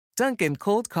Dunkin'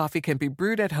 cold coffee can be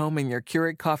brewed at home in your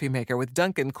Keurig coffee maker with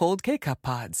Dunkin' cold K-Cup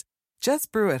pods.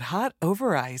 Just brew it hot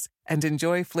over ice and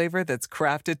enjoy flavor that's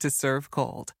crafted to serve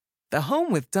cold. The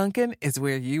home with Dunkin' is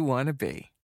where you want to be.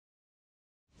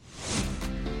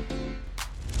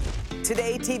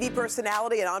 Today, TV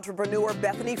personality and entrepreneur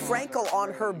Bethenny Frankel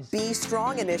on her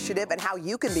Bstrong initiative and how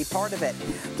you can be part of it.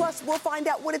 Plus, we'll find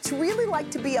out what it's really like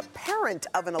to be a parent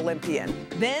of an Olympian.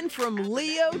 Then from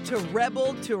Leo to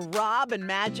Rebel to Rob and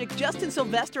Magic, Justin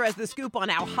Sylvester has the scoop on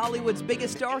how Hollywood's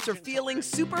biggest stars are feeling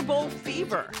Super Bowl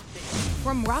fever.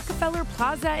 From Rockefeller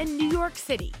Plaza in New York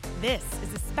City, this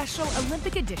is a special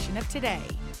Olympic edition of Today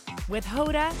with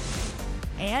Hoda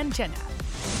and Jenna.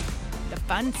 The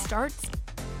fun starts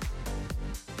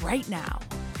right now.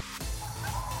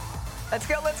 Let's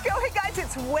go. Hey, guys,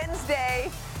 it's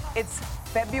Wednesday. It's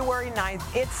February 9th.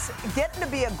 It's getting to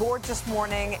be a gorgeous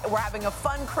morning. We're having a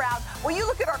fun crowd. Well, you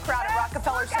look at our crowd at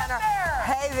Rockefeller Center.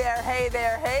 Hey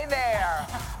there.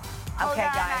 Okay,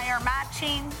 Hoda guys. and I are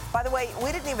matching. By the way,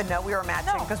 we didn't even know we were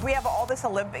matching because we have all this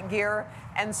Olympic gear.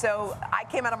 And so I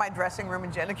came out of my dressing room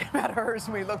and Jenna came out of hers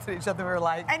and we looked at each other and we were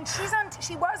like. And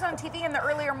she was on TV in the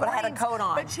earlier mornings. But I had a coat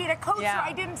on. But she had a coat, so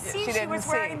I didn't see she was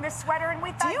wearing this sweater. And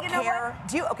we thought, do you care?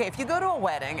 Okay, if you go to a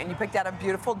wedding and you picked out a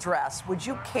beautiful dress, would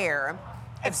you care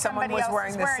if someone was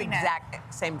wearing this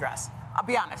exact same dress? I'll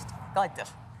be honest. Go like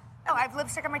this. Oh, I have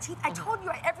lipstick on my teeth. I told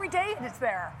you every day it's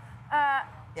there.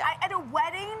 At a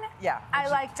wedding, I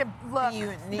like to look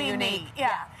unique.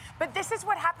 Yeah. But this is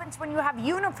what happens when you have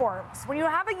uniforms. When you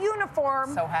have a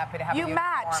uniform, so happy to have you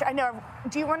match. I know.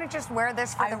 Do you want to just wear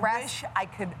this for the rest? I wish I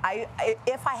could.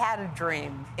 If I had a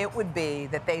dream, it would be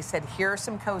that they said, here are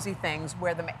some cozy things.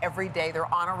 Wear them every day.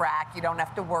 They're on a rack. You don't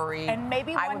have to worry. And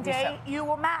maybe one day you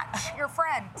will match your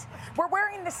friend. We're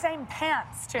wearing the same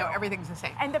pants, too. No, everything's the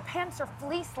same. And the pants are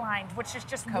fleece-lined, which is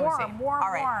just cozy. warm.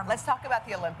 All right, let's talk about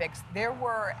the Olympics. There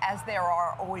were, as there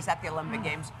are always at the Olympic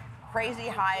Games, crazy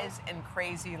highs and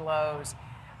crazy lows.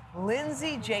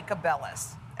 Lindsay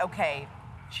Jacobellis, okay,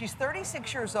 she's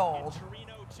 36 years old.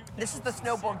 This is the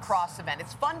snowboard cross event.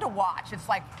 It's fun to watch. It's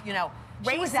like, she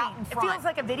was out in front. It feels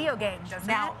like a video game, doesn't it?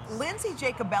 Now, Lindsay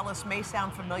Jacobellis may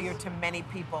sound familiar to many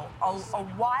people. A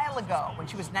while ago, when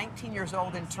she was 19 years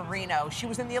old in Torino, she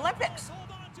was in the Olympics.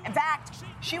 In fact,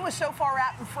 she was so far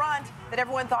out in front that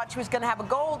everyone thought she was going to have a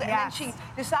gold, and then she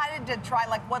decided to try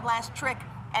like one last trick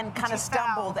and kind of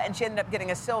stumbled, and she ended up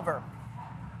getting a silver.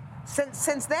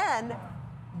 Since then,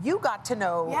 you got to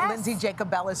know Lindsay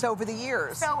Jacobellis over the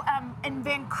years. So in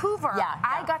Vancouver,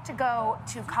 I got to go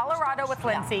to Colorado with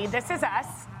Lindsay. This is us.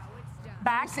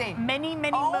 Back many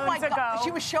moons ago.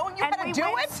 She was showing you how to do it? And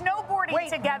we went snowboarding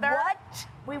together. What?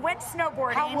 We went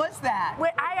snowboarding. How was that?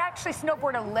 I actually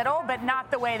snowboard a little, but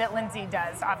not the way that Lindsay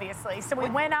does, obviously. So we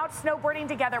went out snowboarding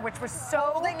together, which was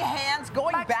so holding hands,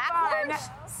 going backwards.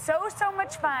 Fun. So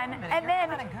much fun. And then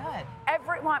kind of good.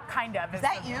 Everyone kind of. Is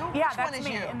that you? Yeah, Which that's one is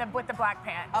me you? with the black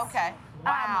pants. Okay.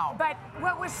 Wow. But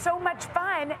what was so much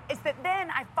fun is that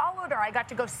then I followed her. I got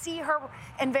to go see her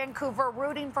in Vancouver,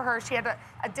 rooting for her. She had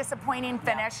a disappointing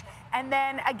finish. And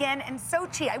then again in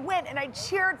Sochi, I went and I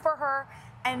cheered for her.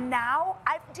 And now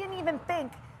I didn't even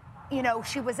think,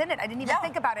 she was in it. I didn't even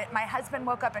think about it. My husband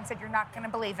woke up and said, "You're not going to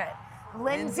believe it.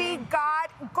 Lindsay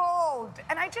got gold."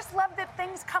 And I just love that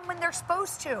things come when they're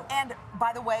supposed to. And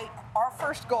by the way, our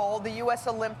first gold, the U.S.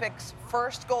 Olympics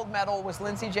first gold medal was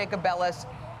Lindsay Jacobellis.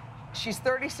 She's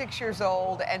 36 years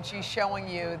old, and she's showing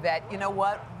you that, you know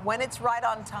what? When it's right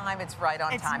on time, it's right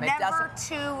on time. It's never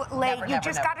too late. You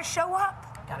just got to show up.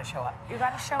 Got to show up. You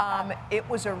got to show up. It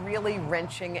was a really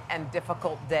wrenching and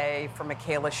difficult day for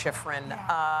Michaela Schifrin.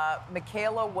 Yeah.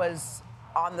 Michaela was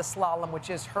on the slalom, which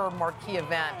is her marquee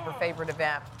event, her favorite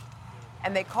event.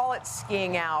 And they call it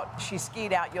skiing out. She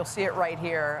skied out. You'll see it right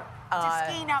here. Does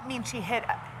skiing out mean she hit?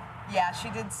 Yeah, she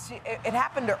did. It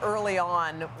happened early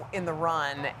on in the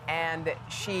run, and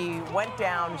she went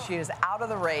down. She was out of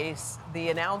the race. The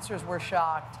announcers were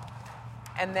shocked.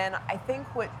 And then I think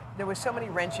there was so many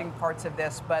wrenching parts of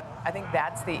this, but I think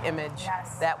that's the image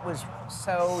that was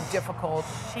so difficult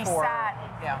She for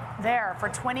sat there for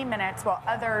 20 minutes while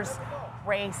others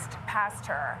raced past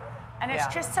her. And it's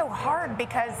just so hard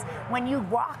because when you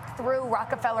walk through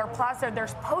Rockefeller Plaza,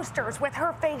 there's posters with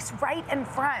her face right in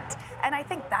front. And I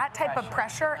think that type of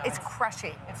pressure is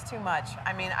crushing. It's too much.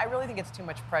 I mean, I really think it's too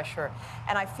much pressure.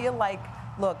 And I feel like,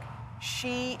 look,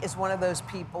 she is one of those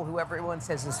people who everyone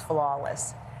says is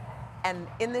flawless. And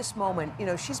in this moment,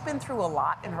 she's been through a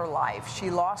lot in her life. She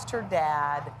lost her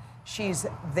dad. She's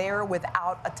there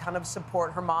without a ton of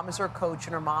support. Her mom is her coach,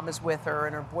 and her mom is with her,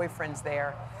 and her boyfriend's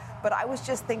there. But I was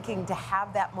just thinking to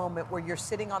have that moment where you're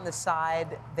sitting on the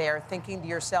side there thinking to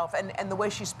yourself, and the way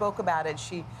she spoke about it,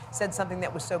 she said something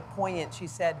that was so poignant. She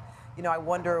said, you know, I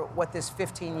wonder what this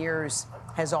 15 years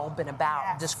has all been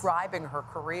about, describing her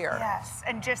career. Yes,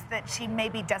 and just that she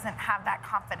maybe doesn't have that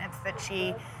confidence that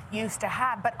she used to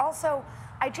have. But also,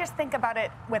 I just think about it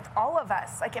with all of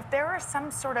us. Like, if there is some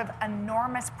sort of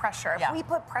enormous pressure, if we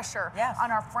put pressure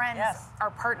on our friends,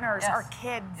 our partners, our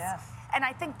kids, and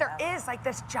I think there is like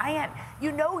this giant,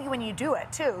 you know, when you do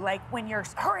it too, like when you're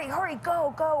hurry,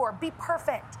 go, or be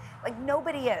perfect. Like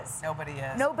nobody is. Nobody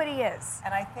is. Nobody is.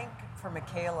 And I think for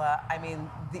Michaela, I mean,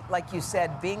 like you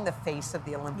said, being the face of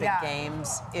the Olympic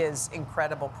Games is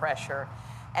incredible pressure.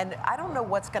 And I don't know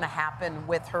what's going to happen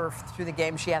with her through the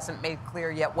game. She hasn't made clear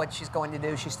yet what she's going to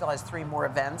do. She still has 3 more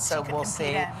events, so we'll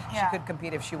see. She could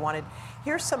compete if she wanted.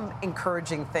 Here's some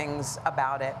encouraging things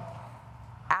about it.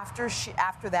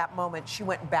 After that moment, she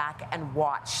went back and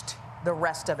watched the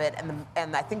rest of it,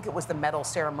 and I think it was the medal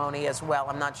ceremony as well.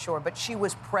 I'm not sure, but she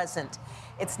was present.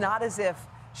 It's not as if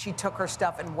she took her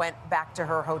stuff and went back to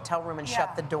her hotel room and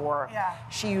shut the door.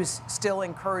 She was still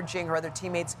encouraging her other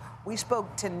teammates. We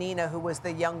spoke to Nina, who was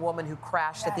the young woman who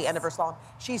crashed at the end of her slalom.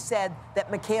 She said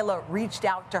that Michaela reached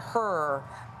out to her,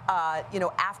 you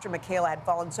know, after Michaela had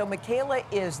fallen. So Michaela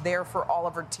is there for all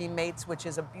of her teammates, which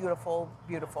is a beautiful,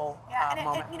 beautiful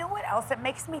moment. And you know what else? It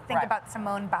makes me think about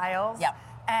Simone Biles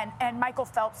and Michael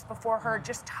Phelps before her,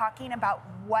 just talking about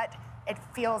what it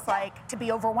feels like to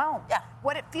be overwhelmed,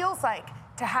 what it feels like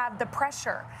to have the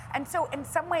pressure. And so in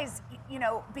some ways, you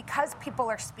know, because people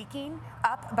are speaking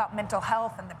up about mental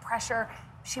health and the pressure,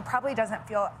 she probably doesn't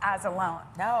feel as alone.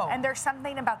 No. And there's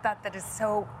something about that is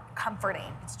so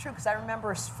comforting. It's true, because I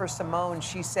remember for Simone,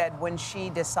 she said when she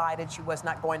decided she was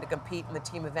not going to compete in the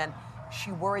team event,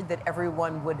 she worried that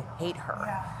everyone would hate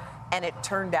her. And it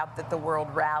turned out that the world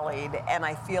rallied. And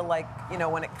I feel like, you know,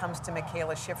 when it comes to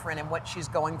Michaela Schifrin and what she's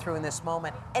going through in this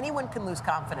moment, anyone can lose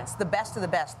confidence. The best of the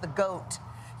best, the GOAT.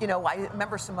 You know, I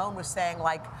remember Simone was saying,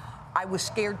 like, I was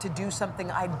scared to do something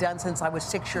I'd done since I was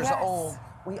 6 years old.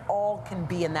 We all can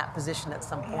be in that position at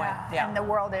some point. And the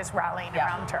world is rallying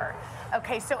around her.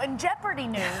 Okay, so in Jeopardy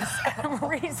news,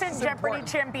 recent Jeopardy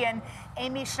champion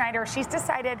Amy Schneider, she's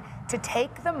decided to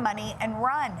take the money and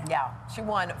run. She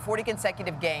won 40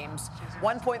 consecutive games,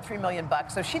 $1.3 million.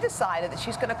 So she decided that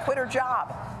she's going to quit her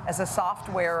job as a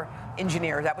software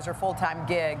engineer. That was her full-time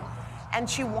gig. And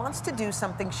she wants to do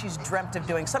something she's dreamt of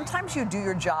doing. Sometimes you do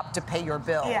your job to pay your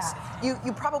bills. You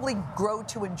probably grow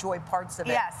to enjoy parts of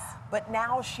it. But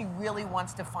now she really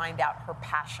wants to find out her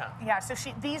passion. So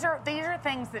these are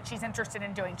things that she's interested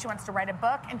in doing. She wants to write a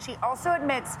book, and she also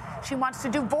admits she wants to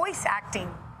do voice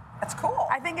acting. That's cool.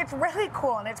 I think it's really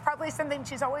cool, and it's probably something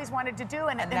she's always wanted to do.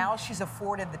 And now she's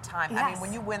afforded the time. I mean,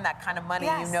 when you win that kind of money,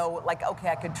 you know, like, okay,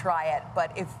 I could try it.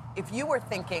 But if you were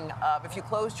thinking of, if you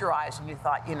closed your eyes and you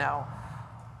thought, you know,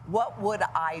 what would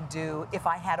I do if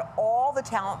I had all the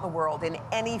talent in the world in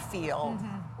any field?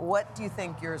 What do you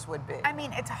think yours would be? I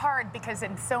mean, it's hard because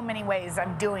in so many ways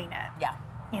I'm doing it.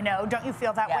 You know, don't you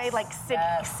feel that way? Like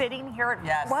sitting here,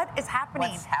 what is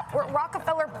happening? What's happening? We're at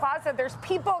Rockefeller Plaza. There's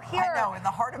people here. I know, in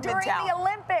the heart of during Midtown. the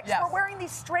Olympics. We're wearing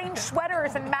these strange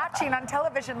sweaters and matching on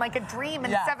television like a dream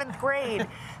in 7th grade.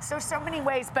 So many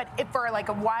ways. But if for like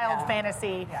a wild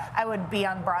fantasy, I would be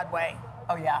on Broadway.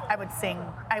 I would sing.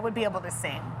 I would be able to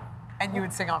sing. And you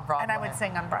would sing on Broadway. And I would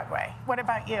sing on Broadway. What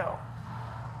about you?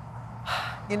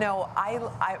 You know,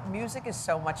 music is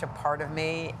so much a part of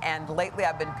me, and lately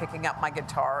I've been picking up my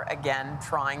guitar again,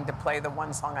 trying to play the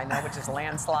one song I know, which is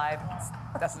Landslide.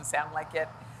 Doesn't sound like it.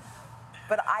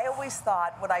 But I always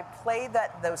thought, when I play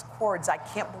those chords, I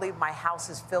can't believe my house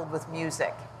is filled with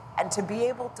music. And to be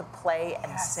able to play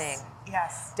and sing,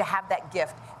 to have that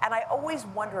gift. And I always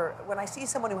wonder, when I see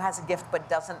someone who has a gift but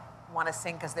doesn't want to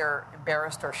sing because they're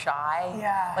embarrassed or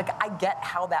shy. Like, I get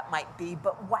how that might be,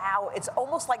 but wow, it's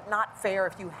almost like not fair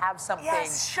if you have something.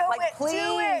 Show like, it, please,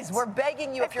 do it. We're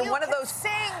begging you. If you're one of those,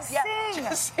 sing.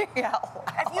 just sing out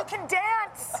loud. If you can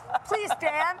dance, please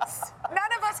dance.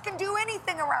 None of us can do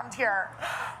anything around here.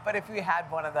 But if we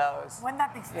had one of those, wouldn't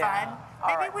that be fun?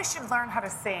 Maybe we should learn how to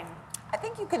sing. I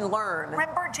think you can learn.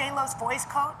 Remember J-Lo's voice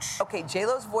coach? Okay,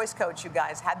 J-Lo's voice coach, you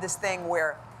guys, had this thing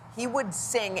where he would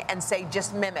sing and say,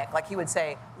 just mimic. Like, he would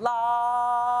say, la,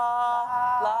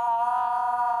 la.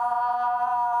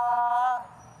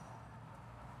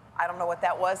 I don't know what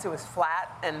that was. It was flat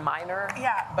and minor.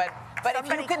 But if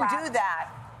you can do that,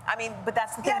 I mean, but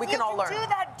that's the thing, we can all learn. If you can do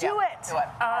that, do it. Do it.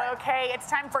 Okay, it's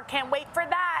time for Can't Wait for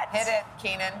That. Hit it,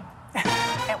 Keenan.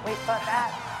 Can't wait for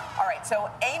that. All right, so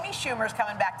Amy Schumer's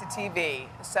coming back to TV,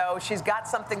 so she's got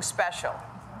something special.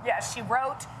 Yes, she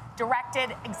wrote,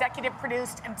 directed, executive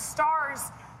produced, and stars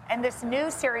in this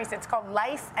new series. It's called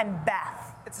Life and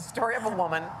Beth. It's a story of a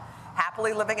woman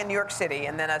happily living in New York City,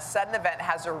 and then a sudden event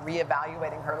has her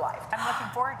reevaluating her life. I'm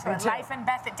looking forward to it. Life and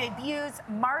Beth. It debuts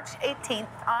March 18th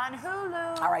on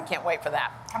Hulu. All right, can't wait for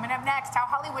that. Coming up next, how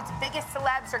Hollywood's biggest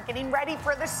celebs are getting ready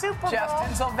for the Super Bowl.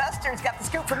 Justin Sylvester's got the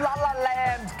scoop from La La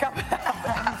Land coming up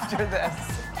after this.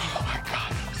 Oh my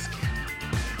God, I'm scared.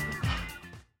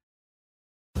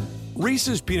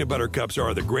 Reese's peanut butter cups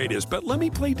are the greatest, but let me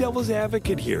play devil's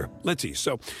advocate here. Let's see.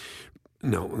 So,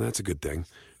 no, that's a good thing.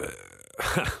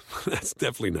 That's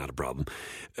definitely not a problem.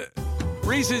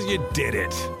 Reese's, you did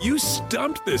it. You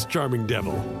stumped this charming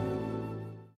devil.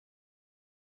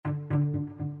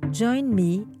 Join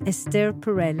me, Esther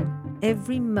Perel,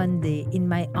 every Monday in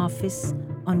my office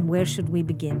on Where Should We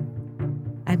Begin?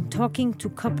 I'm talking to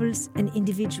couples and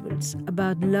individuals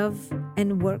about love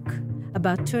and work,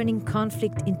 about turning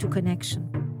conflict into connection.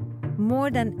 More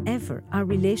than ever, our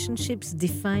relationships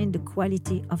define the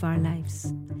quality of our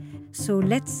lives. So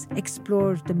let's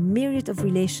explore the myriad of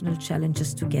relational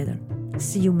challenges together.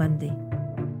 See you Monday.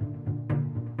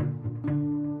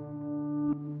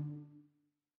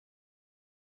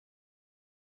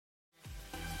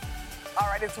 All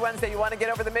right, it's Wednesday. You want to get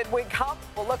over the midweek hump?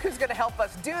 Well, look who's going to help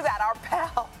us do that. Our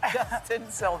pal,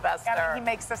 Justin Sylvester. I mean, he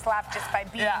makes us laugh just by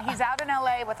being. Yeah. He's out in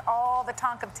L.A. with all the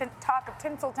talk of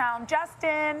Tinseltown.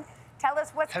 Justin, tell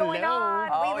us what's going on.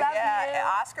 Oh, we love yeah.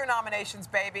 you. Oscar nominations,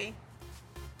 baby.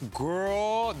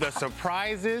 Girl, the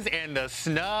surprises and the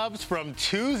snubs from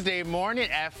Tuesday morning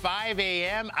at 5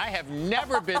 a.m. I have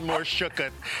never been more shook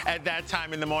at that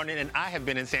time in the morning, and I have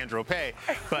been in San Tropez.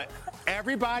 But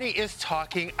everybody is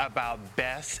talking about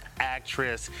Best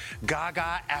Actress.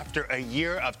 Gaga, after a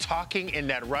year of talking in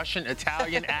that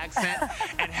Russian-Italian accent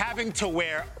and having to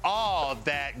wear all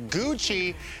that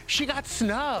Gucci, she got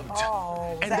snubbed.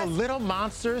 Oh, and the little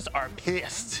monsters are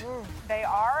pissed. They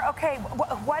are? Okay,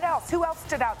 what else? Who else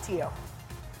stood out to you?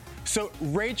 So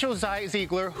Rachel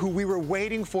Ziegler, who we were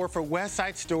waiting for West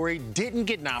Side Story, didn't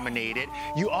get nominated.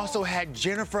 You also had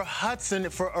Jennifer Hudson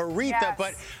for Aretha, yes.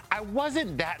 But I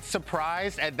wasn't that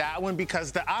surprised at that one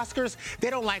because the Oscars, they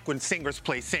don't like when singers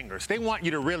play singers. They want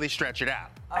you to really stretch it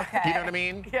out. Okay. You know what I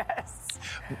mean? Yes.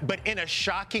 But in a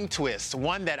shocking twist,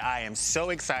 one that I am so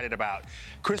excited about,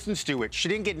 Kristen Stewart, she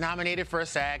didn't get nominated for a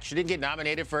SAG. She didn't get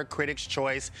nominated for a Critics'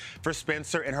 Choice for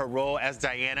Spencer in her role as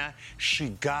Diana. She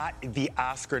got the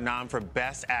Oscar nom for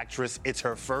Best Actress. It's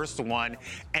her first one,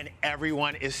 and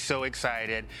everyone is so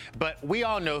excited. But we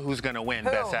all know who's going to win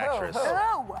Best Actress.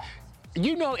 Who?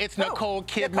 You know it's Nicole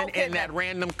Kidman in that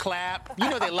random clap. You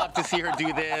know they love to see her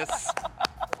do this.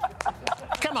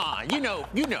 Come on, you know.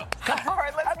 All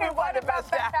right, let's move on to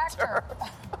Best Actor.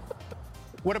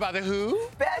 What about the who?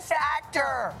 Best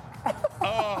Actor.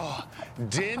 Oh,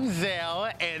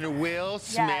 Denzel and Will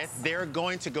Smith, Yes. they're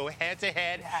going to go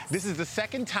head-to-head. Yes. This is the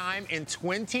second time in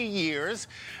 20 years,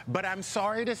 but I'm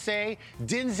sorry to say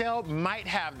Denzel might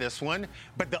have this one,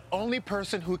 but the only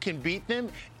person who can beat them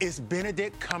is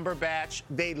Benedict Cumberbatch.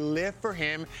 They live for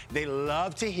him. They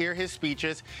love to hear his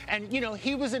speeches. And, you know,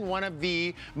 he was in one of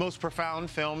the most profound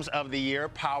films of the year,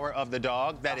 Power of the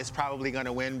Dog. That is probably going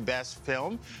to win Best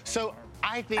Film. So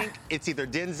I think it's either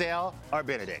Denzel or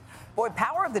Benedict. Boy,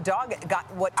 Power of the Dog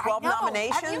got, what, 12 I know.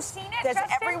 nominations? Have you seen it, Does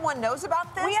Justin? everyone knows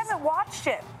about this? We haven't watched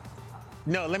it.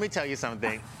 No, let me tell you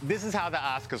something. This is how the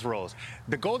Oscars rolls.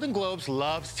 The Golden Globes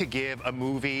loves to give a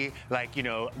movie, like, you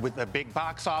know, with a big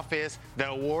box office, the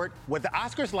award. What the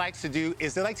Oscars likes to do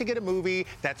is they like to get a movie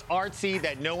that's artsy,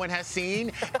 that no one has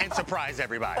seen, and surprise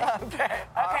everybody.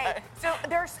 Okay, so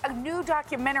there's a new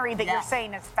documentary that you're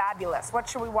saying is fabulous. What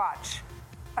should we watch?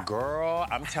 Girl,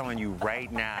 I'm telling you right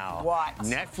now. What?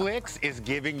 Netflix is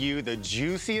giving you the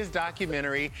juiciest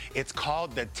documentary. It's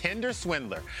called The Tinder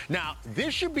Swindler. Now,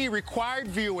 this should be required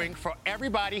viewing for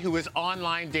everybody who is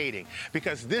online dating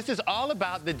because this is all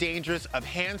about the dangers of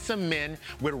handsome men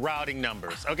with routing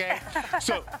numbers, okay?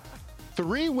 So,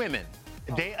 3 women,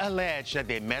 they allege that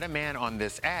they met a man on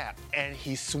this app and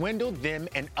he swindled them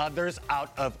and others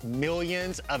out of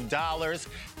millions of dollars.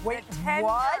 Wait, Tinder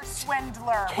what?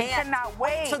 Swindler. We cannot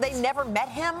wait. So they never met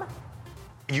him?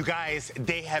 You guys,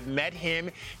 they have met him.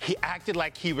 He acted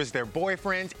like he was their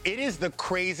boyfriend. It is the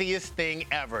craziest thing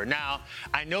ever. Now,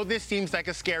 I know this seems like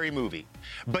a scary movie,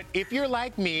 but if you're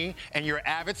like me and you're an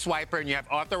avid swiper and you have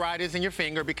arthritis in your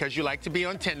finger because you like to be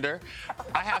on Tinder,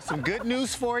 I have some good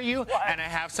news for you and I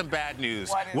have some bad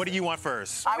news. What do you want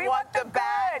first? I want the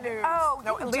bad news. Oh,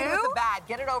 no, you lead do? with the bad.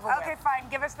 Get it over with. Okay, fine.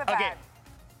 Give us the bad. Okay.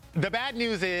 The bad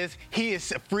news is he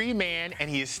is a free man and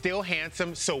he is still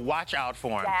handsome, so watch out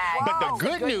for him. Yeah. But Whoa. the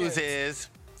good news is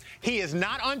He is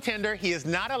not on Tinder. He is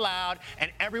not allowed,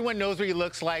 and everyone knows what he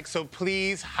looks like, so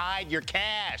please hide your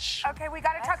cash. Okay, we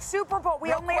got to talk Super Bowl.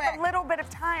 We only have a little bit of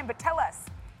time, but tell us.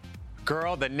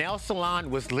 Girl, the nail salon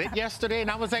was lit yesterday,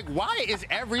 and I was like, why is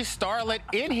every starlet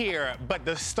in here? But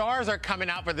the stars are coming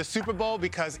out for the Super Bowl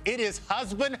because it is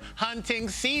husband hunting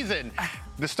season.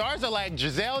 The stars are like,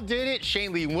 Giselle did it,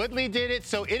 Shailene Woodley did it,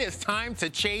 so it is time to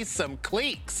chase some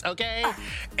cliques, okay?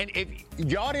 And if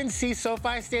y'all didn't see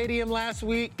SoFi Stadium last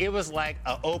week, it was like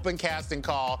an open casting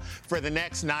call for the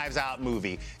next Knives Out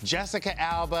movie. Jessica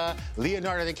Alba,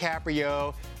 Leonardo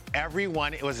DiCaprio,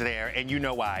 everyone was there, and you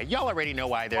know why. Y'all already know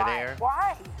why they're there.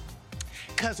 Why?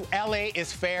 Because LA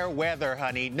is fair weather,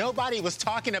 honey. Nobody was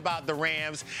talking about the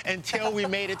Rams until we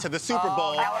made it to the Super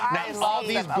Bowl. Now all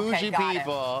these bougie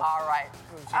people. All right.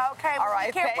 Okay, all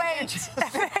right, we can't wait.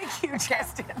 Thank you,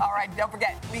 Justin. All right, don't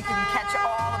forget, we can catch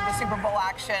all of the Super Bowl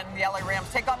action. The LA Rams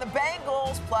take on the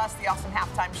Bengals, plus the awesome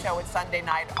halftime show at Sunday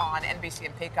night on NBC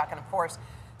and Peacock. And, of course,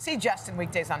 see Justin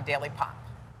weekdays on Daily Pop.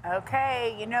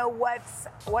 Okay, you know what's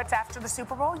after the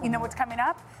Super Bowl? You know what's coming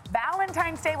up?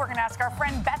 Valentine's Day, we're going to ask our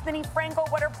friend Bethenny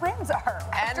Frankel what her plans are.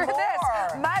 And after more.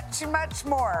 This, much, much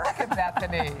more. Look at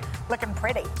Bethenny. Looking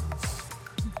pretty.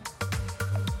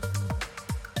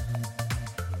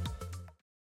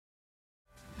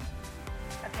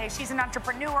 Okay, she's an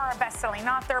entrepreneur, a best-selling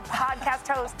author, podcast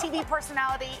host, TV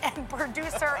personality, and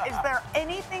producer. Is there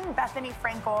anything Bethenny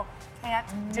Frankel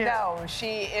can't do? No,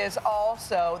 she is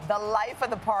also the life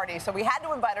of the party. So we had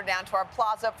to invite her down to our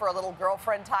plaza for a little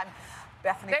girlfriend time.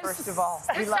 Bethenny, first of all,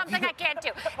 there's something I can't do.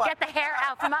 Get the hair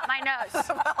out from up my nose.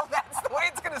 Well, that's the way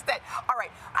it's going to stay. All right,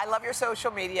 I love your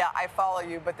social media. I follow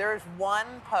you, but there's one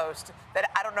post that,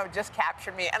 I don't know, just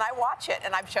captured me, and I watch it,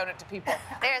 and I've shown it to people.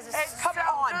 There's a Come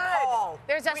on, Paul.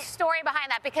 There's a story behind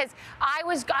that because I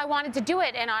wanted to do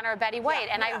it in honor of Betty White,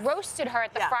 and I roasted her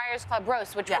at the Friars Club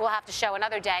roast, which we'll have to show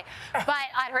another day, but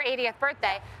on her 80th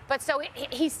birthday. But so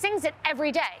he sings it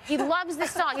every day. He loves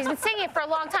this song. He's been singing it for a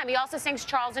long time. He also sings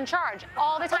Charles in Charge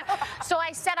all the time. So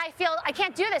I said, I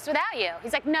can't do this without you.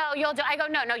 He's like, no, you'll do it. I go,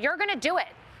 no, you're going to do it.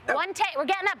 No. One take. We're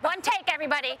getting up. One take,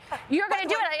 everybody. You're going to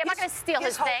do it. I'm not going to steal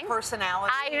his thing.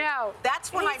 Personality. I know.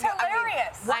 That's when he's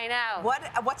hilarious. I know.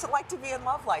 What's it like to be in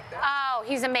love like that? Oh,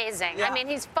 he's amazing. Yeah. I mean,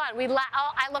 he's fun. We laugh.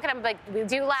 I look at him like we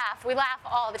do laugh. We laugh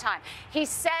all the time. He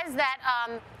says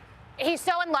that he's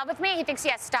so in love with me. He thinks he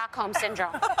has Stockholm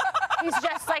syndrome. He's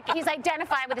just like he's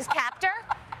identified with his captor.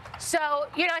 So,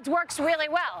 you know, it works really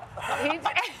well.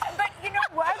 But you know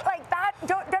what? Like that,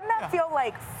 doesn't that feel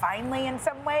like finally in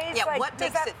some ways? Yeah, like, what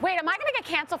makes it? Wait, am I going to get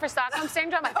canceled for Stockholm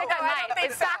syndrome? I think I might.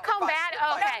 Is Stockholm bad?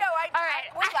 Okay. No, all right.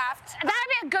 We laughed.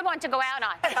 That'd be a good one to go out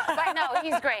on. But no,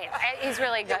 he's great. He's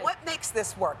really good. Yeah, what makes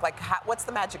this work? Like, what's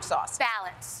the magic sauce?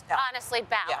 Balance. Yeah. Honestly,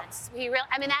 balance. Yeah.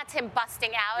 I mean, that's him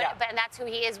busting out, and that's who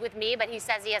he is with me. But he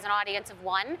says he has an audience of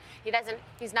one.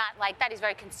 He's not like that. He's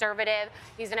very conservative.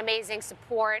 He's an amazing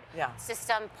support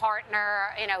system partner.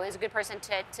 You know, he's a good person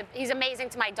he's amazing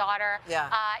to my daughter. Yeah.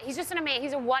 He's just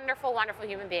he's a wonderful, wonderful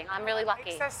human being. I'm really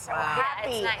lucky. Makes us so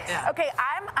happy. It's nice. Yeah. Okay,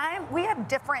 we have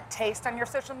different taste on your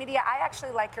social media. I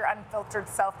actually like your unfiltered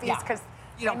selfies because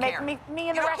you don't make care. me and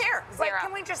you the don't rest. care. Like,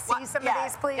 can we just see some of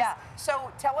these, please? Yeah. So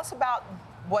tell us about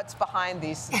what's behind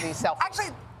these selfies. Actually,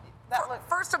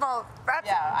 first of all,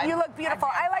 you look beautiful.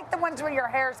 I like the ones where your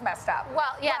hair's messed up.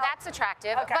 Well, that's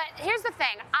attractive. Okay. But here's the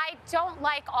thing. I don't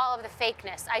like all of the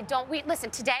fakeness. Listen,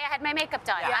 today I had my makeup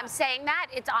done. Yeah. I'm saying that.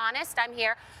 It's honest. I'm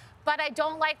here. But I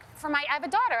don't like I have a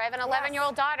daughter. I have an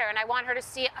 11-year-old daughter, and I want her to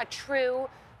see a true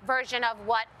version of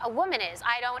what a woman is.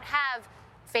 I don't have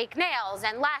fake nails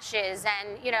and lashes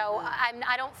and, you know,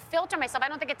 I don't filter myself. I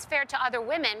don't think it's fair to other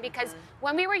women because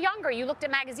when we were younger, you looked at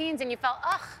magazines and you felt,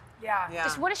 ugh. Yeah.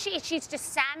 Just what does she eat? She eats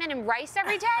just salmon and rice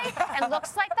every day and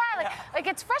looks like that. Like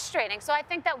it's frustrating. So I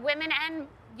think that women and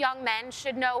young men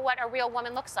should know what a real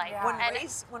woman looks like. Yeah.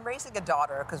 When raising a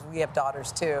daughter, because we have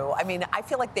daughters too, I mean, I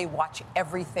feel like they watch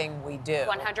everything we do.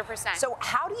 100%. So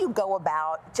how do you go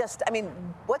about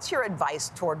what's your advice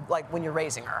toward, like, when you're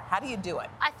raising her? How do you do it?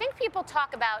 I think people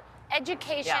talk about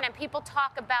education and people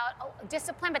talk about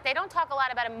discipline, but they don't talk a lot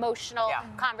about emotional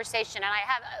conversation. And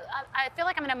I feel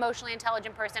like I'm an emotionally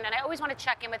intelligent person, and I always want to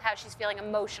check in with how she's feeling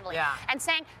emotionally. Yeah. And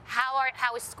saying how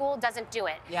is school doesn't do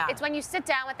it. Yeah. It's when you sit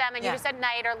down with them and you're just at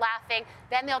night or laughing,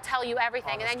 then they'll tell you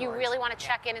everything, and then you really want to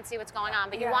check in and see what's going on.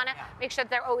 But you want to make sure that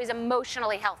they're always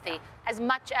emotionally healthy as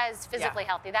much as physically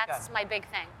healthy. That's my big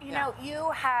thing. You know, you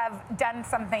have done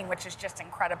something which is just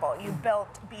incredible. You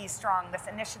built Bstrong, this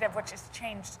initiative which has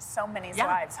changed so many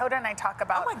lives. Hoda and I talk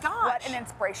about what an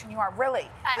inspiration you are, really.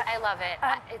 I love it.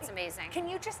 It's amazing. Can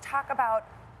you just talk about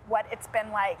what it's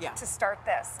been like to start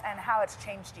this and how it's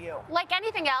changed you. Like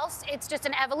anything else, it's just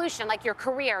an evolution, like your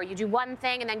career. You do one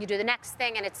thing and then you do the next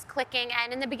thing and it's clicking.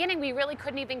 And in the beginning, we really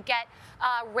couldn't even get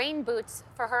rain boots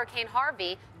for Hurricane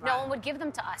Harvey. No one would give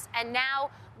them to us. And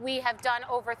now we have done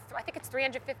over, I think it's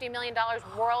 $350 million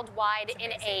worldwide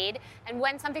in aid. And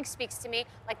when something speaks to me,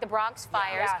 like the Bronx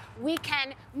fires, we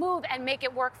can move and make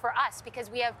it work for us because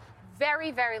we have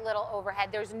very, very little overhead.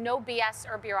 There's no BS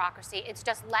or bureaucracy. It's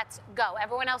just let's go.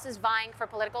 Everyone else is vying for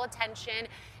political attention,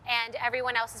 and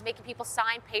everyone else is making people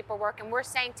sign paperwork. And we're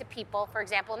saying to people, for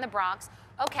example, in the Bronx,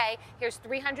 okay, here's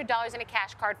 $300 in a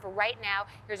cash card for right now.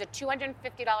 Here's a $250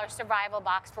 survival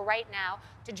box for right now.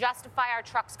 To justify our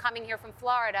trucks coming here from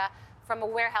Florida, from a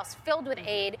warehouse filled with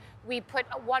aid, we put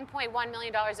 $1.1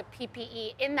 million of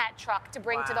PPE in that truck to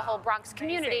bring to the whole Bronx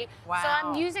community. So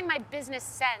I'm using my business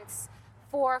sense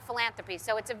for philanthropy.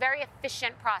 So it's a very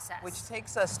efficient process. Which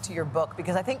takes us to your book,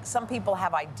 because I think some people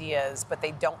have ideas, but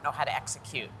they don't know how to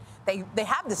execute. They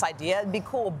have this idea, it'd be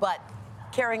cool, but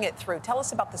carrying it through. Tell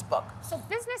us about this book. So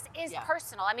business is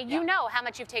personal. I mean, you know how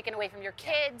much you've taken away from your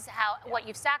kids, what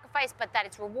you've sacrificed, but that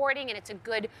it's rewarding and it's a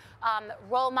good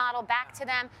role model back to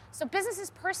them. So business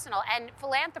is personal, and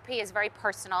philanthropy is very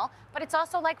personal, but it's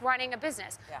also like running a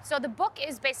business. So the book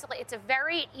is basically, it's a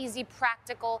very easy,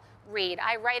 practical read.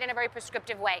 I write in a very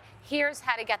prescriptive way. Here's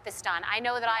how to get this done. I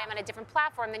know that I am on a different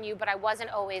platform than you, but I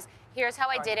wasn't always. Here's how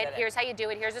I did it. Here's how you do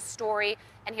it. Here's a story.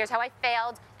 And here's how I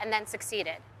failed and then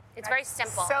succeeded. It's very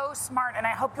simple. So smart, and I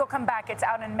hope you'll come back. It's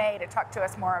out in May to talk to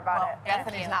us more about it.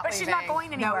 Bethenny's not but she's not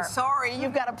going anywhere. No, sorry,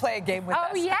 you've got to play a game with us.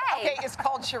 Oh, yay. Okay, it's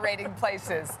called Charading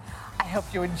Places. I hope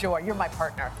you enjoy. You're my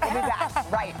partner. We'll be back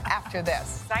right after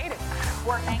this. Excited.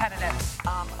 We're competitive.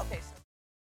 Okay.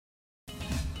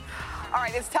 All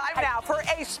right, it's time now for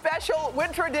a special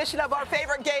winter edition of our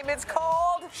favorite game. It's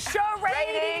called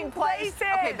Charading Places.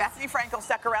 Okay, Bethenny Frankel,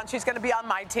 stuck around. She's going to be on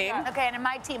my team. Okay, and in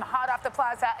my team, hot off the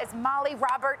plaza, is Molly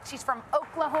Robert. She's from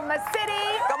Oklahoma City.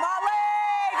 Go, Molly!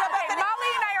 Go, Okay, Bethenny!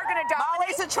 Molly and I are going to dominate.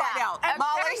 Molly's a tryout. Okay.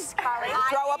 Molly,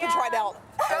 throw up a tryout.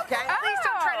 Okay. Please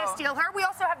don't try to steal her. We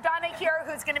also have Donna here,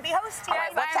 who's going to be hosting. All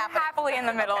right, what's I'm happening? happily in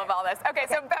the middle of all this. Okay,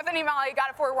 so Bethenny, Molly, got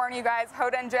to forewarn you guys,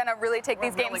 Hoda and Jenna really take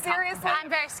these games seriously. I'm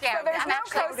very scared. So there's I'm no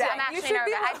actually coasting. nervous. You should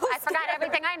be I forgot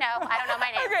everything I know. I don't know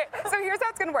my name. Okay, so here's how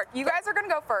it's going to work. You guys are going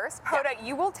to go first. Hoda,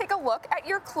 you will take a look at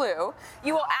your clue.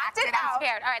 You will act it out. I'm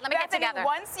scared. All right, let me get Bethenny, together.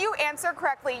 Once you answer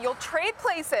correctly, you'll trade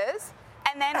places.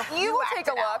 And then you will take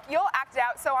a look, you'll act it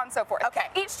out, so on and so forth. Okay.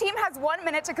 Each team has 1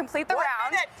 minute to complete the 1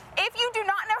 round. minute. If you do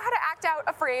not know how to act out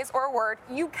a phrase or a word,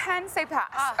 you can say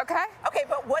pass, okay? Okay,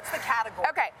 but what's the category?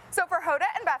 Okay, so for Hoda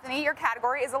and Bethenny, your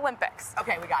category is Olympics.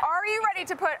 Okay, we got it. Are you ready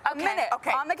to put a minute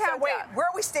on the countdown? So wait, where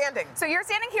are we standing? So you're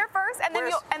standing here first, and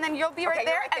then you'll be right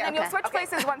there, and then you'll switch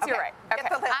places once you're right. Okay.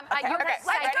 Get the list. Okay. You're Okay.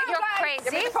 psyched. Ready? You're crazy.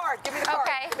 Give me the card. Give me the card.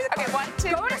 Okay. Give me the card. Okay,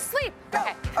 1, 2. Go to sleep. Go.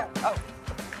 Okay. Oh.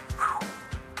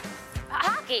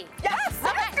 Hockey. Yes.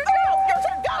 Okay. Good go. Your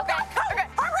turn. Go. Okay. Go. Okay.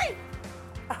 Hurry.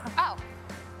 Oh.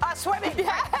 Swimming.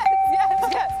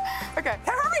 Yes. Okay.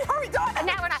 Hurry, Dawn.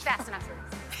 Now we're not fast enough.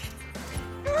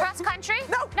 Cross country?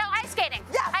 No. No, ice skating.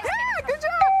 Yeah. Ice skating. Good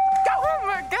job. Go. Oh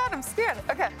my God, I'm scared.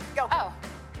 Okay. Go. Oh.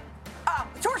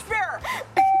 Torchbearer.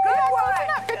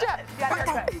 Good job. Good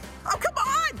job. Oh, come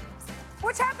on.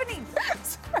 What's happening?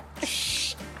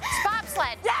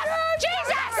 Bobsled. Yes.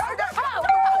 Jesus. Go, go, go. Oh.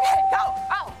 Okay, go.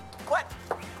 Oh. What?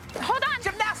 Hold on.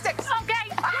 Gymnastics. Okay.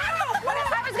 What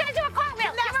is I was going to do a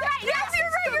cartwheel. You were right. Yes,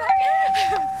 You're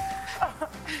right.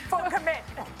 Full commit.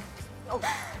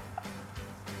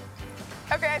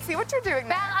 Okay, I see what you're doing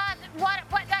now. What?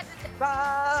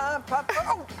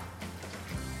 Oh.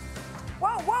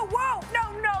 Whoa. No.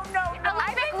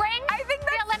 Olympic ring? I think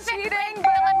that's the Olympic cheating, ring. but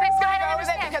The Olympics. we'll I don't go with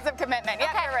it understand. because of commitment. Yeah,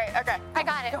 Okay. you're right. Okay. I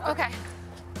got it. Okay.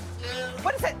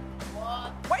 What is it?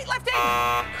 Weightlifting.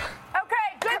 Okay,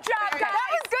 good job, guys. That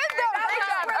was good though. That Great was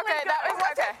job. really Okay, that was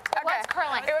good. okay. Okay. What's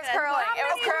curling? It was curling. It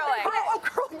was curling. Oh,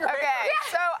 curling your Okay,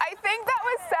 hair. so I think that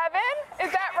was 7.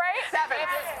 Is that right? 7.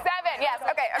 7. Yes.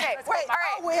 Okay. Wait, All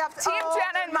right. we have to. Team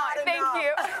Jenna and Molly. not Thank enough.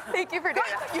 you. Thank you for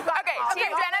doing that. You got Okay, it. Team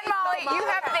Okay. Jenna and Molly, you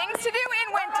have things to do in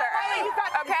winter.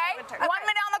 Okay? 1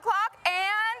 minute on the clock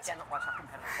and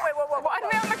Wait. 1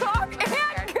 minute on the clock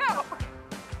and go.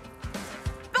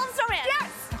 Build a snowman. Yes.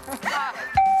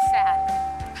 Sad.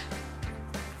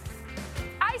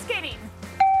 Ice skating.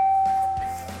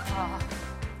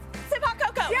 Sip hot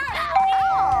cocoa. Yeah.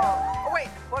 Oh, wait.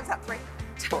 What was that? 3?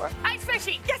 4. Ice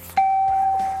fishing. Yes.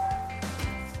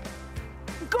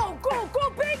 Go, Bengals.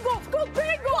 Go,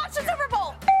 Bengals. Watch the Super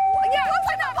Bowl. Yeah,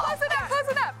 close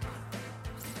enough.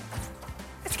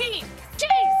 Skiing.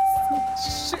 Jeez.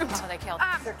 Shoot. Oh, they killed.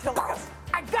 They're killing us.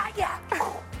 I got ya.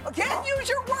 Again, use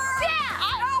your words.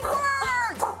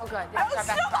 good. Oh,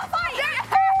 snowball fight! Yes!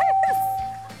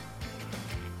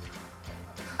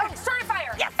 Oh, start a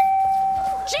fire. Yes!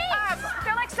 Jeez!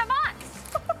 They're like savants.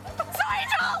 Sorry,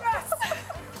 Joel! Yes!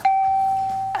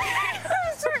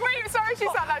 Wait, sorry, she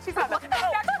saw that. She saw that.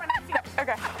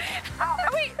 Okay. Oh,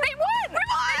 wait, they won! They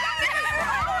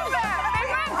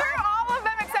went through all of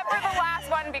them except for the last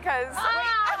one because...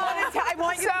 I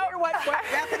want you to hear what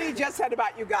Bethenny just said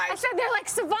about you guys. I said they're like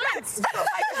savants. They're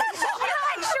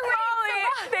like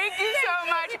charades. Thank you so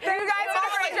much. You guys did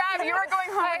a great job. You are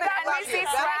going home with an NBC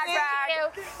swag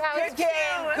bag.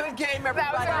 Good game, everybody.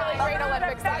 That was a really great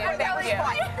Olympics day. Thank you.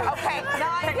 Okay,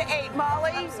 9 to 8.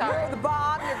 Molly, you're the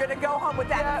bomb. You're going to go home with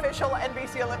that official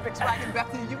NBC Olympics swag. And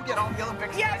Bethenny, you get all the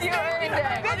Olympics. Yes, you earned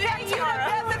it. Big thank you to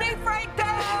Bethenny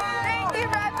Frankel. Thank you,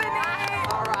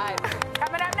 Bethenny. All right.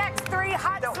 Coming up next, 3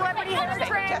 hot celebrity hair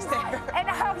trends and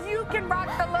how you can rock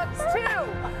the looks too.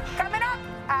 Coming up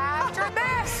after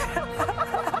this.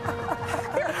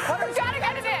 We gotta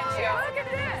get it in. Look at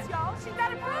this, y'all. She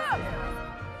got it proved.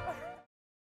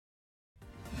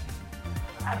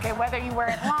 Okay, whether you wear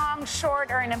it long,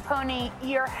 short, or in a pony,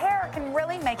 your hair can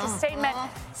really make a statement.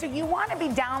 So you want to be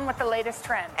down with the latest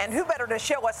trends. And who better to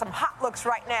show us some hot looks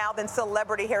right now than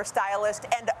celebrity hairstylist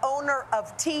and owner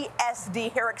of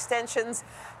TSD Hair Extensions,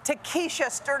 Takesha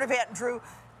Sturdivant Drew.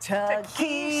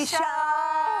 Takesha,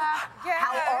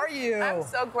 how are you? I'm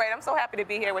so great. I'm so happy to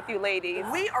be here with you ladies.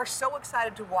 We are so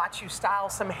excited to watch you style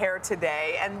some hair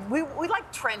today, and we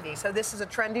like trendy, so this is a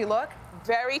trendy look?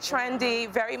 Very trendy,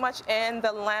 very much in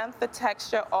the length, the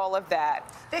texture, all of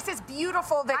that. This is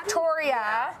beautiful,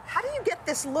 Victoria. How do you get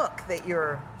this look that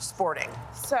you're sporting?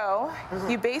 So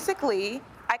you basically,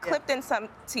 I clipped in some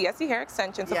TSD hair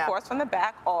extensions, of course, from the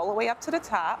back all the way up to the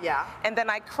top. Yeah. And then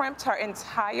I crimped her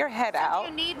entire head out. Do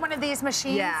you need one of these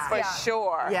machines? Yeah. For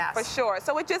sure. Yes. For sure.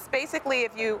 So it just basically,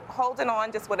 if you hold it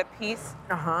on just with a piece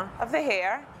of the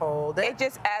hair, hold it. It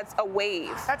just adds a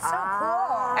wave. That's so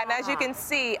cool. And as you can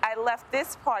see, I left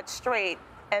this part straight,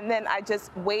 and then I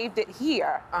just waved it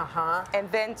here.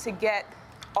 And then to get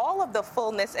all of the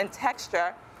fullness and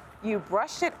texture, you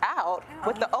brush it out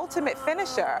with the ultimate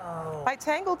finisher by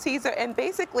Tangle Teaser, and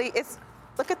basically it's,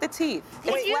 look at the teeth.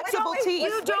 It's flexible teeth.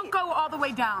 You don't go all the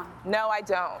way down. No, I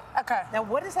don't. Okay. Now,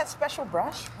 what is that special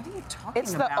brush? What are you talking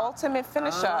It's about? the ultimate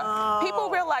finisher. People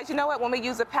realize, you know what, when we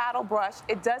use a paddle brush,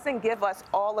 it doesn't give us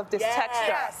all of this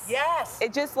texture. Yes.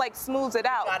 It just like smooths it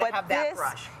out. Gotta But have that this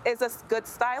brush. is a good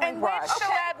styling And brush.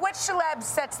 which celeb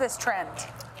sets this trend?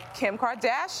 Kim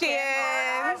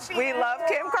Kardashian. We love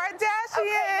Kim Kardashian.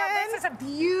 Okay, now this is a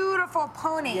beautiful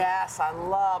pony. Yes, I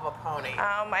love a pony.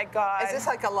 Oh my God. Is this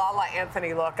like a Lala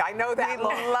Anthony look? I know that We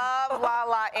look. love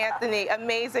Lala Anthony.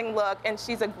 Amazing look, and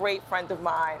she's a great friend of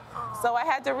mine. So I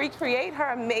had to recreate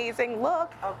her amazing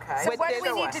look. Okay. So what do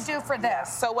we need to do for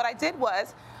this? So what I did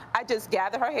was, I just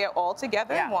gathered her hair all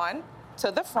together in one, to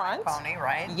the front. Pony,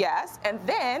 right? Yes, and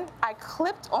then I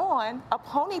clipped on a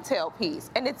ponytail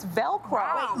piece, and it's Velcro.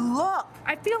 Wow. Look.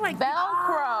 I feel like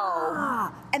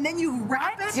Velcro. And then you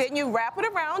wrap it? Then you wrap it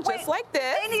around just like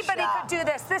this. Anybody could do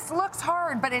this. This looks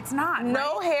hard, but it's not.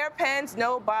 No right? hairpins,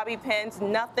 no bobby pins,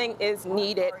 nothing is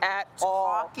needed at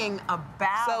all. Talking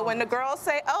about. So when the girls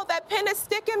say, oh, that pin is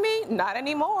sticking me, not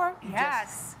anymore.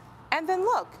 Yes. And then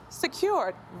look,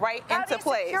 secured right How into do you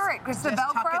place. secure it? Because the Just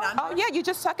tuck it Velcro? under? Oh yeah, you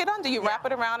just tuck it under. You wrap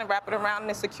it around,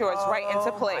 and it secures right into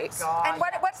place. My God. And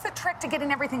what's the trick to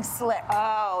getting everything slick?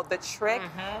 Oh, the trick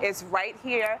is right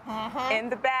here in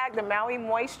the bag. The Maui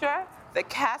Moisture, the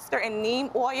castor and neem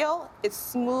oil, it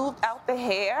smoothed out the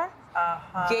hair,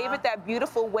 gave it that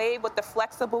beautiful wave with the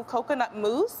flexible coconut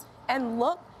mousse, and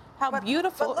look how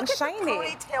beautiful but look and at shiny. The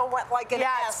ponytail went like an it's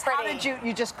S. How pretty. did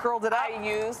you just curled it up? I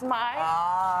used my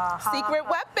secret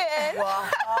weapon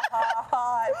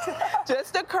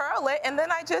just to curl it, and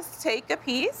then I just take a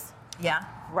piece,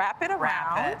 wrap it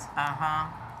around.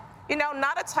 You know,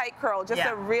 not a tight curl, just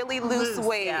a really loose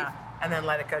wave. Yeah. And then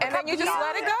let it go. And then you just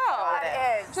let it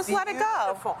go. Just let it go.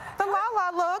 Beautiful. The La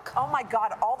look. Oh my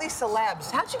God, all these celebs.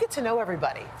 How'd you get to know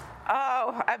everybody?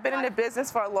 Oh, I've been in the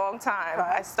business for a long time.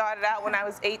 I started out when I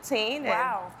was 18,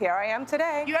 and here I am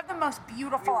today. You have the most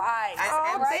beautiful eyes.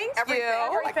 Oh, thank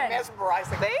you. Like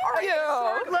mesmerizing. Thank you.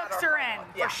 Short looks are in,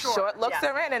 for sure. Short looks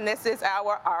are in, and this is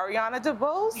our Ariana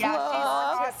DeBose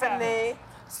look. Tiffany.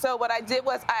 So what I did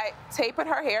was I tapered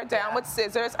her hair down with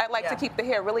scissors. I like to keep the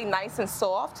hair really nice and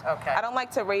soft. Okay. I don't like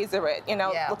to razor it, you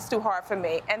know, it looks too hard for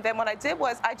me. And then what I did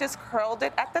was I just curled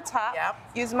it at the top,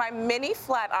 used my mini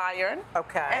flat iron,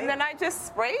 and then I just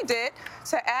sprayed it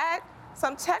to add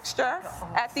some texture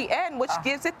at the end, which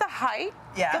gives it the height,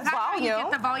 the Is that how you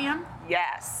volume. get the volume?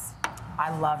 Yes.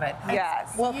 I love it.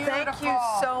 Yes. Well, thank you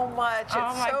so much. It's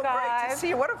so great to see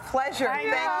you. What a pleasure.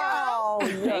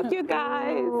 Thank you,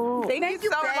 guys. Thank you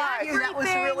so much. That was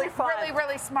really fun. Really,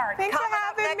 really smart. Thanks for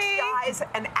having me. Guys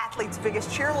and athletes' biggest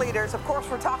cheerleaders. Of course,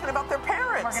 we're talking about their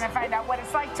parents. We're going to find out what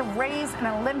it's like to raise an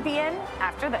Olympian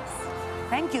after this.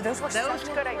 Thank you. Those were such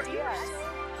good ideas.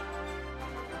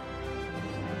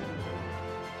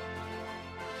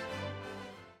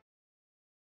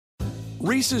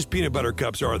 Reese's peanut butter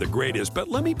cups are the greatest, but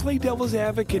let me play devil's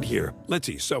advocate here. Let's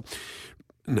see. So,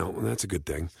 no, that's a good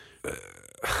thing.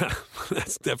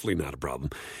 That's definitely not a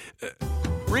problem.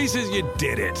 Reese's, you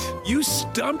did it. You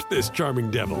stumped this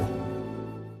charming devil.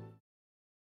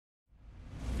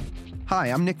 Hi,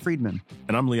 I'm Nick Friedman.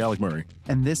 And I'm Lee Alec Murray.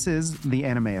 And this is The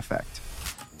Anime Effect.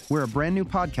 We're a brand new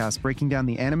podcast breaking down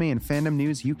the anime and fandom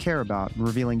news you care about and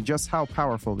revealing just how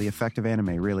powerful the effect of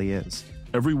anime really is.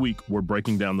 Every week, we're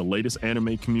breaking down the latest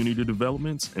anime community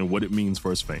developments and what it means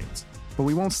for its fans. But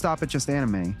we won't stop at just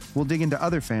anime. We'll dig into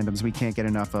other fandoms we can't get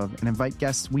enough of and invite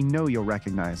guests we know you'll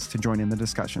recognize to join in the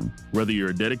discussion. Whether you're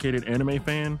a dedicated anime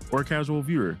fan or a casual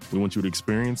viewer, we want you to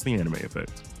experience the Anime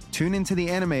Effect. Tune into The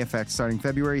Anime Effect starting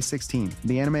February 16th.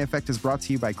 The Anime Effect is brought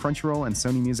to you by Crunchyroll and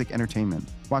Sony Music Entertainment.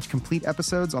 Watch complete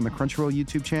episodes on the Crunchyroll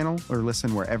YouTube channel or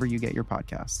listen wherever you get your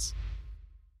podcasts.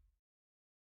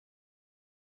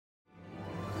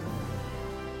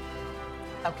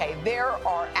 Okay, there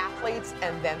are athletes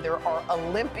and then there are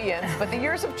Olympians, but the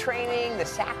years of training, the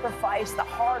sacrifice, the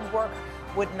hard work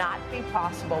would not be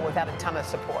possible without a ton of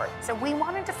support. So we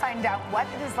wanted to find out what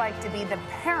it is like to be the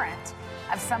parent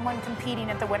of someone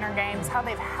competing at the Winter Games, how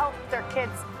they've helped their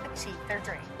kids achieve their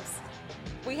dreams.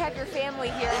 We have your family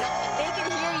here. They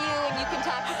can hear you and you can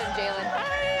talk to them,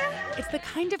 Jalen. It's the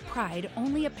kind of pride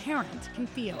only a parent can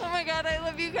feel. Oh my God, I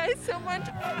love you guys so much.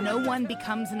 No one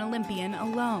becomes an Olympian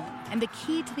alone, and the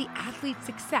key to the athlete's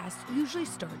success usually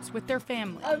starts with their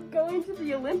family. I'm going to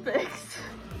the Olympics.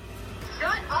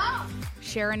 Shut up!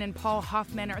 Sharon and Paul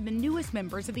Hoffman are the newest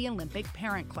members of the Olympic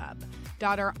Parent Club.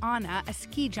 Daughter Anna, a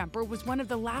ski jumper, was one of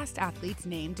the last athletes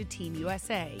named to Team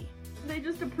USA. They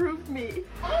just approved me.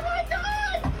 Oh my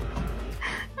God!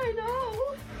 I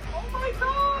know. Oh my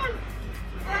God!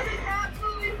 That is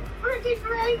absolutely freaking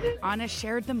crazy! Anna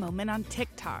shared the moment on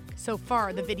TikTok. So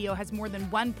far, the video has more than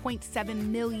 1.7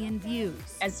 million views.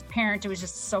 As a parent, it was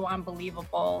just so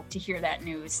unbelievable to hear that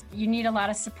news. You need a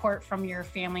lot of support from your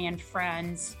family and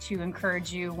friends to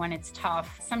encourage you when it's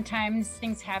tough. Sometimes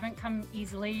things haven't come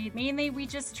easily. Mainly, we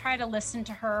just try to listen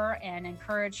to her and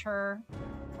encourage her.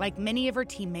 Like many of her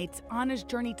teammates, Anna's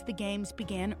journey to the games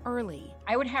began early.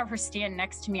 I would have her stand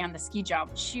next to me on the ski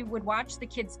jump. She would watch the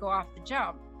kids go off the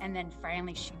jump, and then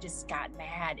finally she just got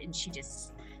mad and she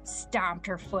just stomped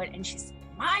her foot and she's,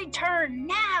 my turn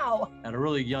now! At a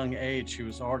really young age, she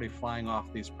was already flying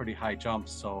off these pretty high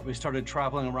jumps, so we started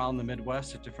traveling around the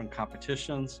Midwest at different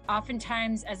competitions.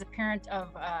 Oftentimes, as a parent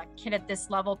of a kid at this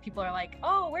level, people are like,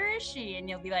 oh, where is she? And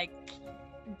you'll be like,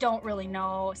 don't really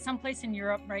know. Someplace in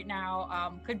Europe right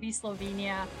now, could be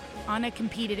Slovenia. Anna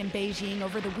competed in Beijing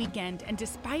over the weekend, and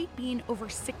despite being over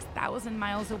 6,000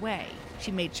 miles away,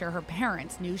 she made sure her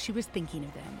parents knew she was thinking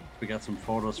of them. We got some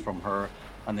photos from her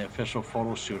on the official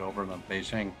photo shoot over in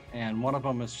Beijing. And one of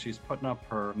them is she's putting up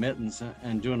her mittens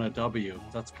and doing a W.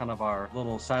 That's kind of our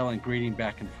little silent greeting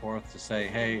back and forth to say,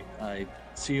 hey, I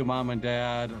see you, Mom and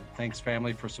Dad. Thanks,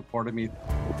 family, for supporting me.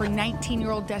 For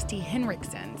 19-year-old Dusty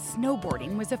Henriksen,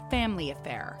 snowboarding was a family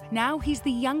affair. Now he's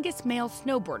the youngest male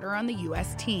snowboarder on the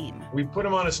U.S. team. We put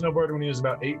him on a snowboard when he was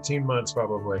about 18 months,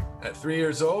 probably. At 3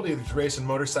 years old, he was racing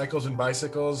motorcycles and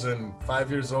bicycles, and 5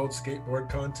 years old, skateboard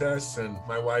contests. And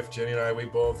my wife, Jenny, and I, we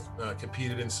both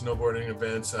competed in snowboarding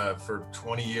events. For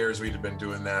 20 years, we'd been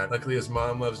doing that. Luckily, his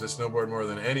mom loves to snowboard more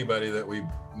than anybody that we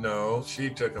know. She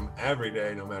took him every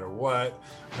day, no matter what,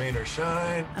 rain or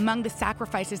shine. Among the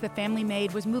sacrifices the family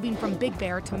made was moving from Big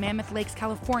Bear to Mammoth Lakes,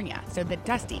 California, so that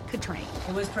Dusty could train.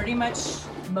 It was pretty much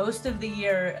most of the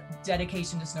year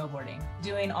dedication to snowboarding,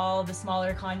 doing all the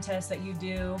smaller contests that you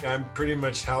do. I'm pretty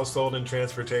much household and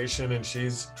transportation, and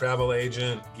she's travel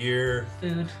agent, gear,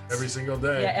 food, every single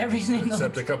day. Yeah, every single day.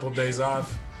 Except a couple of days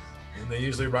off. And they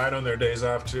usually ride on their days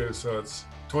off too, so it's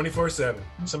 24/7.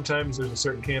 Sometimes there's a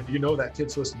certain camp, you know that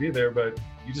kid's supposed to be there, but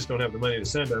you just don't have the money to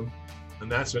send them.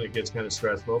 And that's when it gets kind of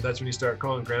stressful. That's when you start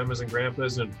calling grandmas and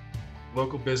grandpas and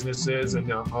local businesses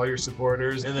and all your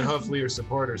supporters. And then hopefully your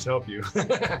supporters help you.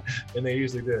 And they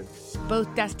usually did.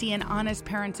 Both Dusty and Anna's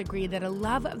parents agree that a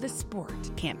love of the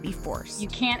sport can't be forced. You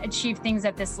can't achieve things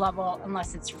at this level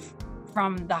unless it's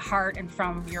from the heart and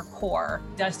from your core.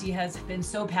 Dusty has been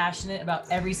so passionate about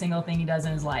every single thing he does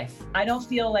in his life. I don't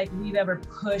feel like we've ever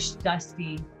pushed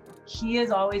Dusty. He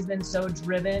has always been so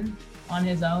driven on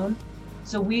his own.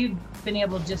 So we've been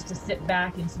able just to sit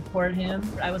back and support him.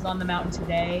 I was on the mountain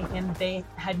today and they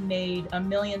had made 1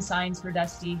 million signs for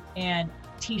Dusty and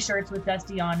t-shirts with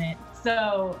Dusty on it.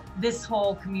 So this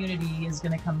whole community is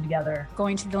going to come together.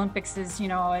 Going to the Olympics is,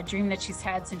 a dream that she's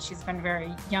had since she's been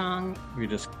very young. We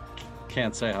just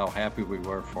can't say how happy we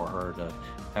were for her to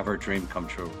have her dream come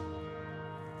true.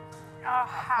 Oh,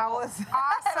 how awesome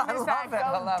is that?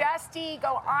 Go Dusty,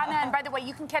 go Anna. And by the way,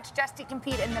 you can catch Dusty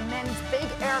compete in the men's big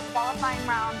air qualifying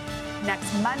round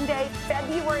next Monday,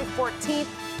 February 14th.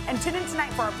 And tune in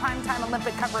tonight for our primetime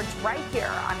Olympic coverage right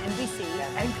here on NBC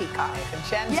and Peacock. And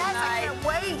Jen yes, tonight. I can't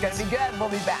wait. It's going to be good. We'll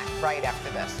be back right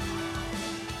after this.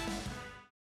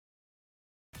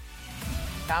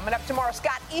 Coming up tomorrow,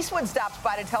 Scott Eastwood stops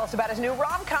by to tell us about his new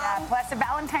rom-com. Plus a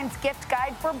Valentine's gift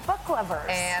guide for book lovers.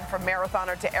 And from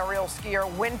marathoner to aerial skier,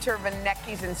 Winter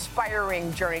Vanecki's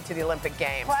inspiring journey to the Olympic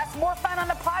Games. Plus more fun on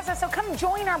the plaza, so come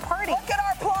join our party. Look at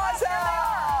our plaza!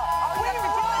 All you have to do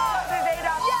is go to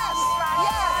Yes!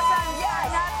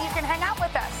 You can hang out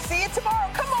with us. See you tomorrow.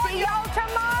 Come on. See y'all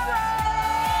tomorrow.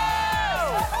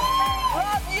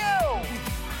 Love you.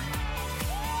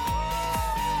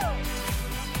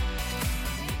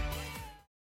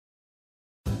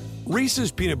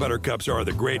 Reese's peanut butter cups are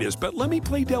the greatest, but let me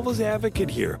play devil's advocate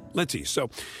here. Let's see. So,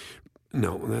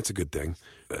 no, that's a good thing.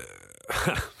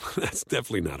 That's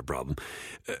definitely not a problem.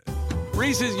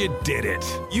 Reese's, you did it.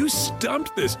 You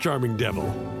stumped this charming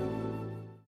devil.